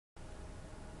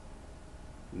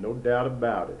No doubt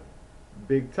about it.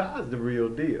 Big Ty's the real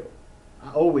deal.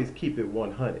 I always keep it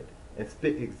 100 and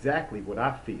spit exactly what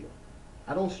I feel.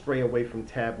 I don't stray away from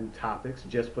taboo topics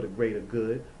just for the greater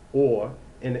good or,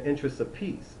 in the interest of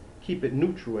peace, keep it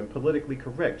neutral and politically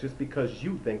correct just because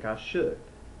you think I should.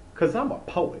 Cause I'm a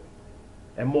poet.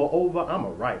 And moreover, I'm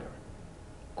a writer.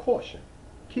 Caution.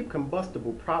 Keep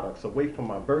combustible products away from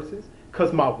my verses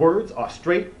cause my words are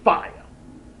straight fire.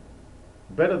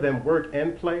 Better than work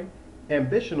and play,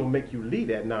 ambition will make you leave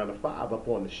that 9 to 5 up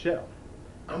on the shelf.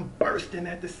 I'm bursting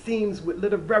at the seams with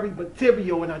literary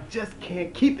material and I just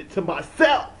can't keep it to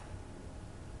myself.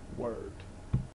 Word.